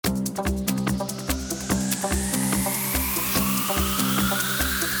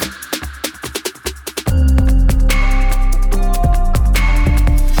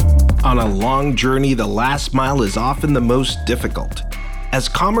On a long journey, the last mile is often the most difficult. As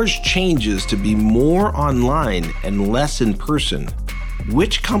commerce changes to be more online and less in person,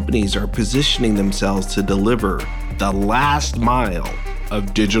 which companies are positioning themselves to deliver the last mile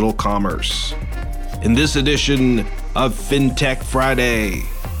of digital commerce? In this edition of FinTech Friday,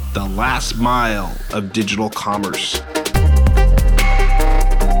 the last mile of digital commerce.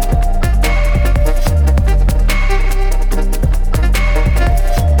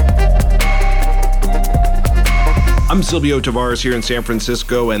 I'm Silvio Tavares here in San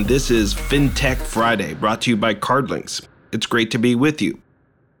Francisco, and this is FinTech Friday, brought to you by Cardlinks. It's great to be with you.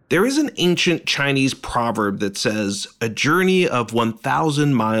 There is an ancient Chinese proverb that says, a journey of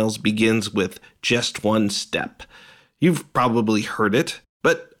 1,000 miles begins with just one step. You've probably heard it,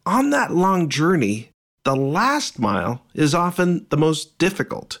 but on that long journey, the last mile is often the most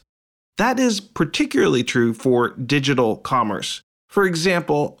difficult. That is particularly true for digital commerce. For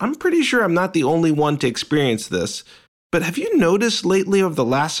example, I'm pretty sure I'm not the only one to experience this, but have you noticed lately over the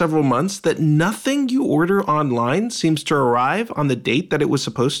last several months that nothing you order online seems to arrive on the date that it was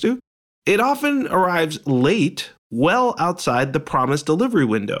supposed to? It often arrives late, well outside the promised delivery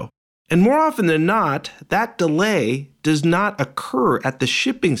window. And more often than not, that delay does not occur at the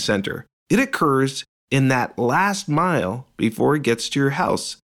shipping center. It occurs in that last mile before it gets to your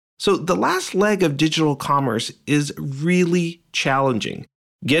house. So the last leg of digital commerce is really challenging.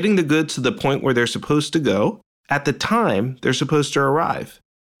 Getting the goods to the point where they're supposed to go at the time they're supposed to arrive.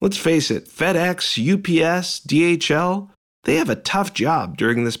 Let's face it, FedEx, UPS, DHL, they have a tough job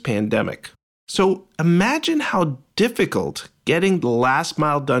during this pandemic. So imagine how difficult getting the last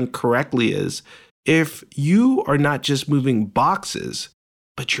mile done correctly is if you are not just moving boxes,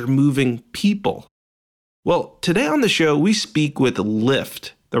 but you're moving people. Well, today on the show, we speak with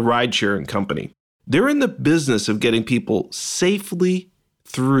Lyft, the ride-sharing company. They're in the business of getting people safely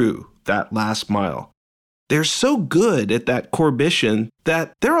through that last mile. They're so good at that core mission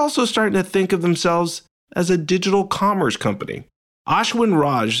that they're also starting to think of themselves as a digital commerce company. Ashwin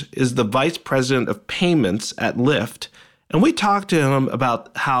Raj is the vice president of payments at Lyft, and we talked to him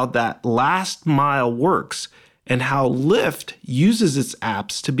about how that last mile works and how Lyft uses its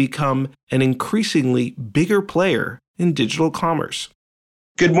apps to become an increasingly bigger player in digital commerce.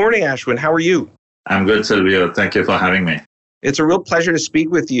 Good morning, Ashwin. How are you? I'm good, Silvio. Thank you for having me. It's a real pleasure to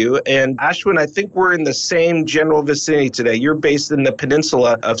speak with you. And Ashwin, I think we're in the same general vicinity today. You're based in the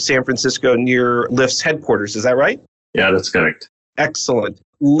peninsula of San Francisco near Lyft's headquarters. Is that right? Yeah, that's correct. Excellent.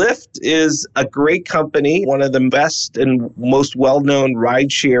 Lyft is a great company, one of the best and most well-known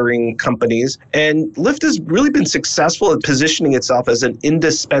ride-sharing companies. And Lyft has really been successful at positioning itself as an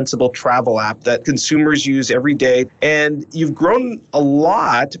indispensable travel app that consumers use every day. And you've grown a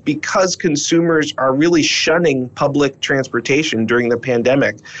lot because consumers are really shunning public transportation during the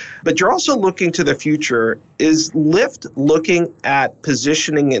pandemic. But you're also looking to the future. Is Lyft looking at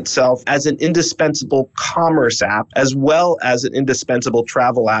positioning itself as an indispensable commerce app as well as an indispensable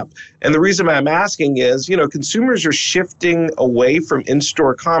travel app? And the reason I'm asking is, consumers are shifting away from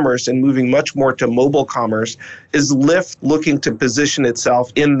in-store commerce and moving much more to mobile commerce. Is Lyft looking to position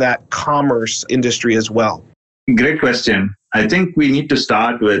itself in that commerce industry as well? Great question. I think we need to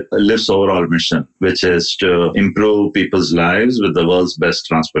start with Lyft's overall mission, which is to improve people's lives with the world's best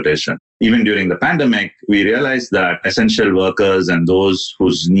transportation. Even during the pandemic, we realized that essential workers and those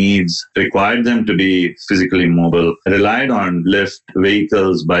whose needs required them to be physically mobile relied on Lyft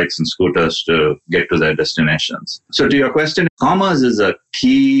vehicles, bikes, and scooters to get to their destinations. So to your question, commerce is a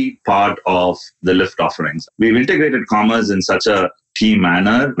key part of the Lyft offerings. We've integrated commerce in such a key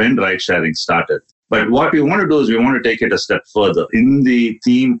manner when ride-sharing started. But what we want to do is we want to take it a step further in the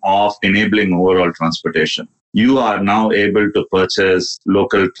theme of enabling overall transportation. You are now able to purchase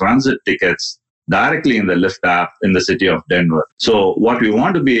local transit tickets directly in the Lyft app in the city of Denver. So what we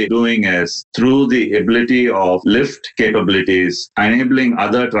want to be doing is through the ability of Lyft capabilities, enabling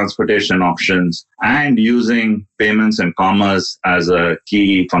other transportation options and using payments and commerce as a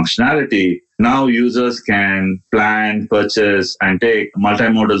key functionality. Now users can plan, purchase, and take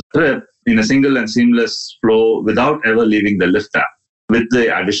multimodal trip in a single and seamless flow without ever leaving the Lyft app. With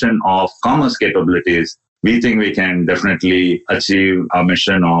the addition of commerce capabilities, we think we can definitely achieve our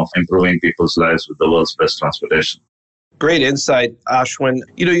mission of improving people's lives with the world's best transportation. Great insight, Ashwin.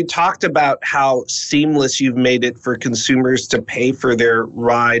 You talked about how seamless you've made it for consumers to pay for their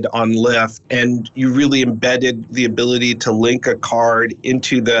ride on Lyft, and you really embedded the ability to link a card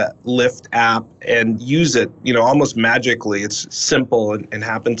into the Lyft app and use it, almost magically. It's simple and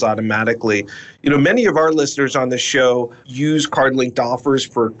happens automatically. Many of our listeners on the show use card-linked offers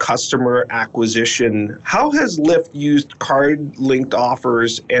for customer acquisition. How has Lyft used card-linked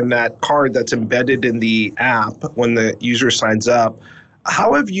offers and that card that's embedded in the app when the user signs up?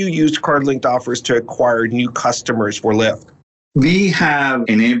 How have you used card-linked offers to acquire new customers for Lyft? We have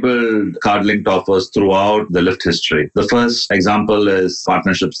enabled card-linked offers throughout the Lyft history. The first example is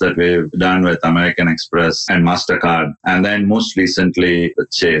partnerships that we've done with American Express and MasterCard, and then most recently with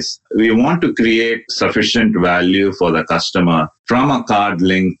Chase. We want to create sufficient value for the customer from a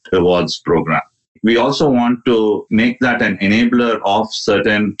card-linked rewards program. We also want to make that an enabler of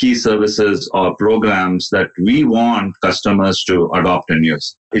certain key services or programs that we want customers to adopt and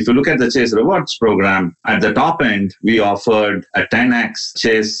use. If you look at the Chase Rewards program, at the top end, we offered a 10x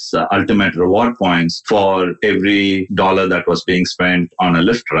Chase Ultimate Reward points for every dollar that was being spent on a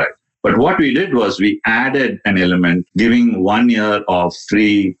Lyft ride. But what we did was we added an element giving 1 year of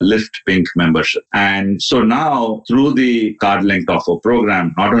free Lyft Pink membership. And so now through the card-linked offer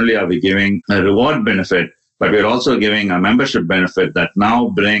program, not only are we giving a reward benefit, but we're also giving a membership benefit that now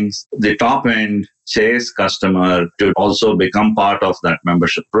brings the top end Chase customer to also become part of that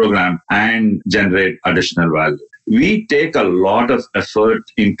membership program and generate additional value. We take a lot of effort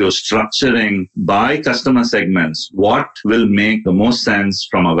into structuring by customer segments what will make the most sense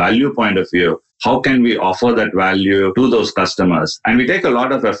from a value point of view. How can we offer that value to those customers? And we take a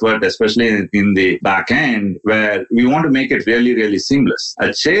lot of effort, especially in the back end, where we want to make it really, really seamless.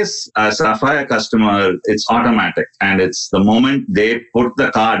 A Chase Sapphire customer, it's automatic. And it's the moment they put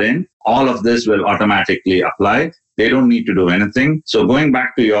the card in, all of this will automatically apply. They don't need to do anything. So going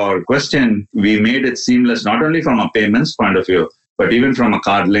back to your question, we made it seamless, not only from a payments point of view, but even from a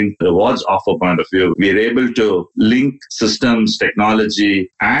card-linked rewards offer point of view. We are able to link systems,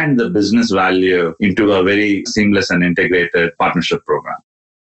 technology, and the business value into a very seamless and integrated partnership program.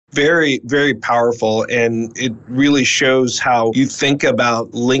 Very, very powerful. And it really shows how you think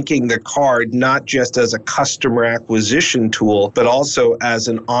about linking the card, not just as a customer acquisition tool, but also as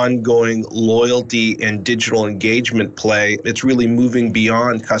an ongoing loyalty and digital engagement play. It's really moving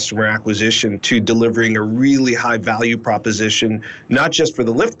beyond customer acquisition to delivering a really high value proposition, not just for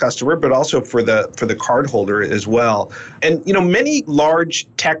the Lyft customer, but also for the cardholder as well. And, many large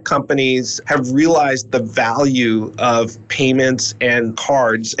tech companies have realized the value of payments and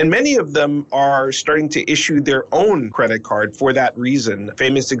cards. And many of them are starting to issue their own credit card for that reason.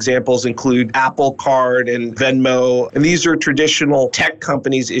 Famous examples include Apple Card and Venmo. And these are traditional tech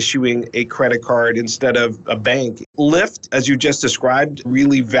companies issuing a credit card instead of a bank. Lyft, as you just described,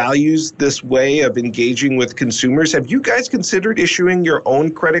 really values this way of engaging with consumers. Have you guys considered issuing your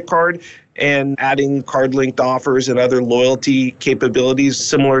own credit card and adding card-linked offers and other loyalty capabilities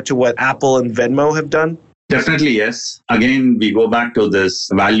similar to what Apple and Venmo have done? Definitely, yes. Again, we go back to this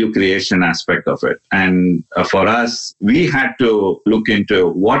value creation aspect of it. And for us, we had to look into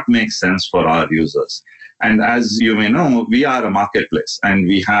what makes sense for our users. And as you may know, we are a marketplace and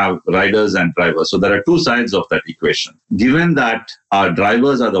we have riders and drivers. So there are two sides of that equation. Given that our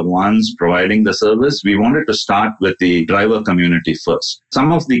drivers are the ones providing the service, we wanted to start with the driver community first.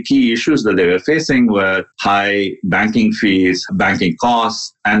 Some of the key issues that they were facing were high banking fees, banking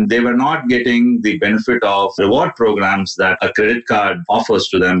costs, and they were not getting the benefit of reward programs that a credit card offers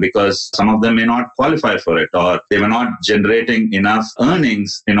to them because some of them may not qualify for it or they were not generating enough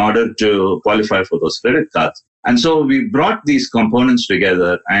earnings in order to qualify for those credit cards. And so we brought these components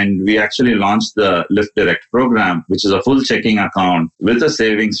together and we actually launched the Lyft Direct program, which is a full checking account with a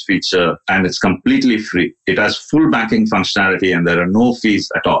savings feature, and it's completely free. It has full banking functionality and there are no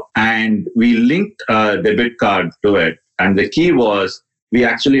fees at all. And we linked a debit card to it. And the key was we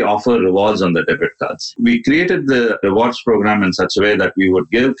actually offer rewards on the debit cards. We created the rewards program in such a way that we would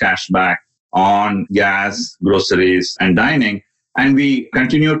give cash back on gas, groceries, and dining. And we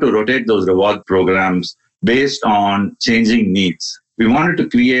continue to rotate those reward programs based on changing needs. We wanted to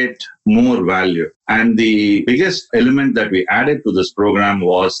create more value. And the biggest element that we added to this program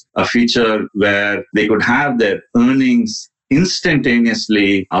was a feature where they could have their earnings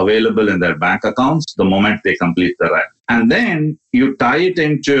instantaneously available in their bank accounts the moment they complete the ride. And then you tie it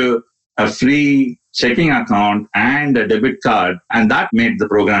into a free checking account and a debit card. And that made the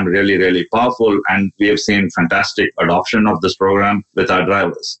program really, really powerful. And we have seen fantastic adoption of this program with our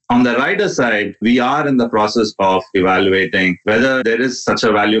drivers. On the rider side, we are in the process of evaluating whether there is such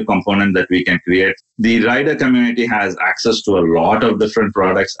a value component that we can create. The rider community has access to a lot of different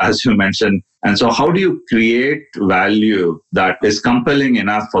products, as you mentioned. And so how do you create value that is compelling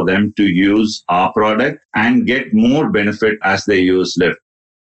enough for them to use our product and get more benefit as they use Lyft?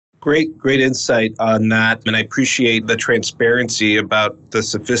 Great insight on that. And I appreciate the transparency about the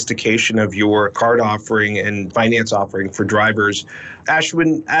sophistication of your card offering and finance offering for drivers.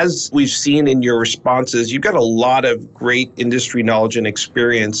 Ashwin, as we've seen in your responses, you've got a lot of great industry knowledge and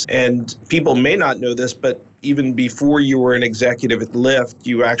experience. And people may not know this, but even before you were an executive at Lyft,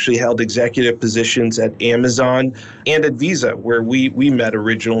 you actually held executive positions at Amazon and at Visa, where we met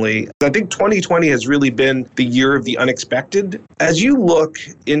originally. I think 2020 has really been the year of the unexpected. As you look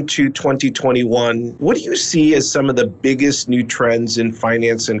into 2021, what do you see as some of the biggest new trends in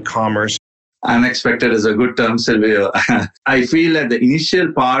finance and commerce? Unexpected is a good term, Silvio. I feel at the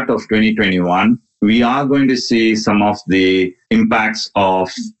initial part of 2021, we are going to see some of the impacts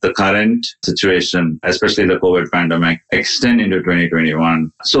of the current situation, especially the COVID pandemic, extend into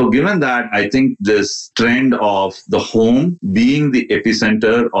 2021. So given that, I think this trend of the home being the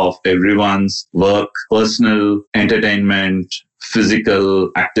epicenter of everyone's work, personal, entertainment,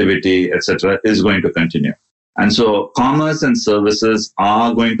 physical activity, etc., is going to continue. And so commerce and services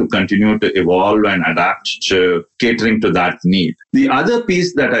are going to continue to evolve and adapt to catering to that need. The other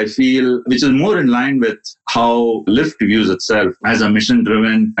piece that I feel, which is more in line with how Lyft views itself as a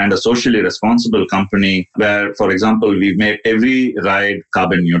mission-driven and a socially responsible company, where, for example, we've made every ride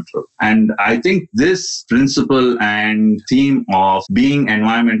carbon neutral. And I think this principle and theme of being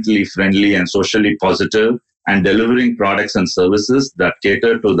environmentally friendly and socially positive and delivering products and services that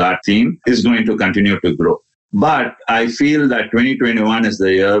cater to that theme is going to continue to grow. But I feel that 2021 is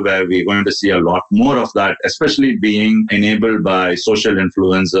the year where we're going to see a lot more of that, especially being enabled by social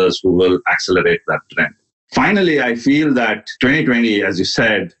influencers who will accelerate that trend. Finally, I feel that 2020, as you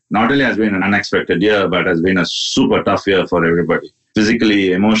said, not only has been an unexpected year, but has been a super tough year for everybody,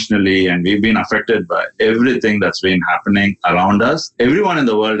 physically, emotionally, and we've been affected by everything that's been happening around us. Everyone in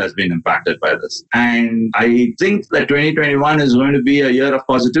the world has been impacted by this. And I think that 2021 is going to be a year of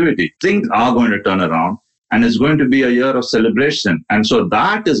positivity. Things are going to turn around. And it's going to be a year of celebration. And so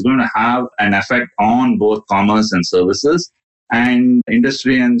that is going to have an effect on both commerce and services and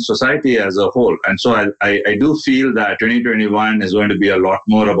industry and society as a whole. And so I do feel that 2021 is going to be a lot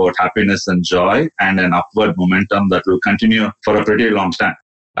more about happiness and joy and an upward momentum that will continue for a pretty long time.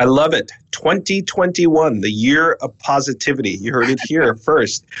 I love it. 2021, the year of positivity. You heard it here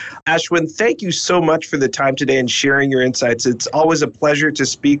first. Ashwin, thank you so much for the time today and sharing your insights. It's always a pleasure to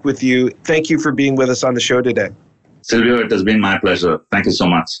speak with you. Thank you for being with us on the show today. Silvio, it has been my pleasure. Thank you so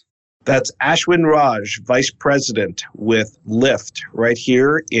much. That's Ashwin Raj, Vice President with Lyft, right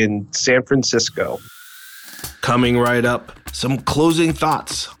here in San Francisco. Coming right up, some closing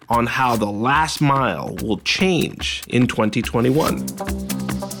thoughts on how the last mile will change in 2021.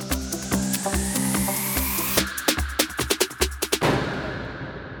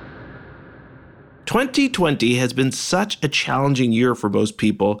 2020 has been such a challenging year for most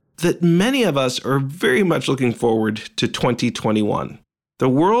people that many of us are very much looking forward to 2021. The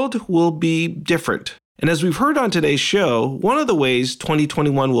world will be different. And as we've heard on today's show, one of the ways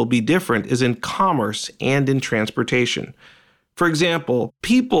 2021 will be different is in commerce and in transportation. For example,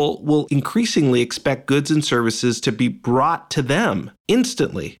 people will increasingly expect goods and services to be brought to them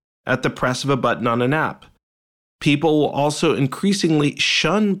instantly at the press of a button on an app. People will also increasingly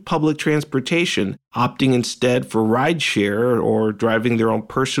shun public transportation, opting instead for rideshare or driving their own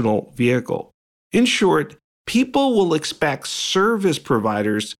personal vehicle. In short, people will expect service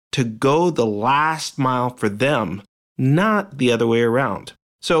providers to go the last mile for them, not the other way around.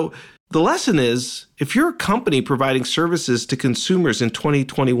 So the lesson is, if you're a company providing services to consumers in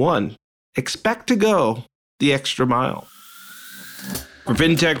 2021, expect to go the extra mile. For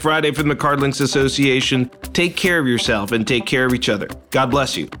FinTech Friday from the CardLinks Association, take care of yourself and take care of each other. God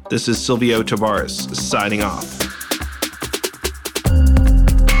bless you. This is Silvio Tavares signing off.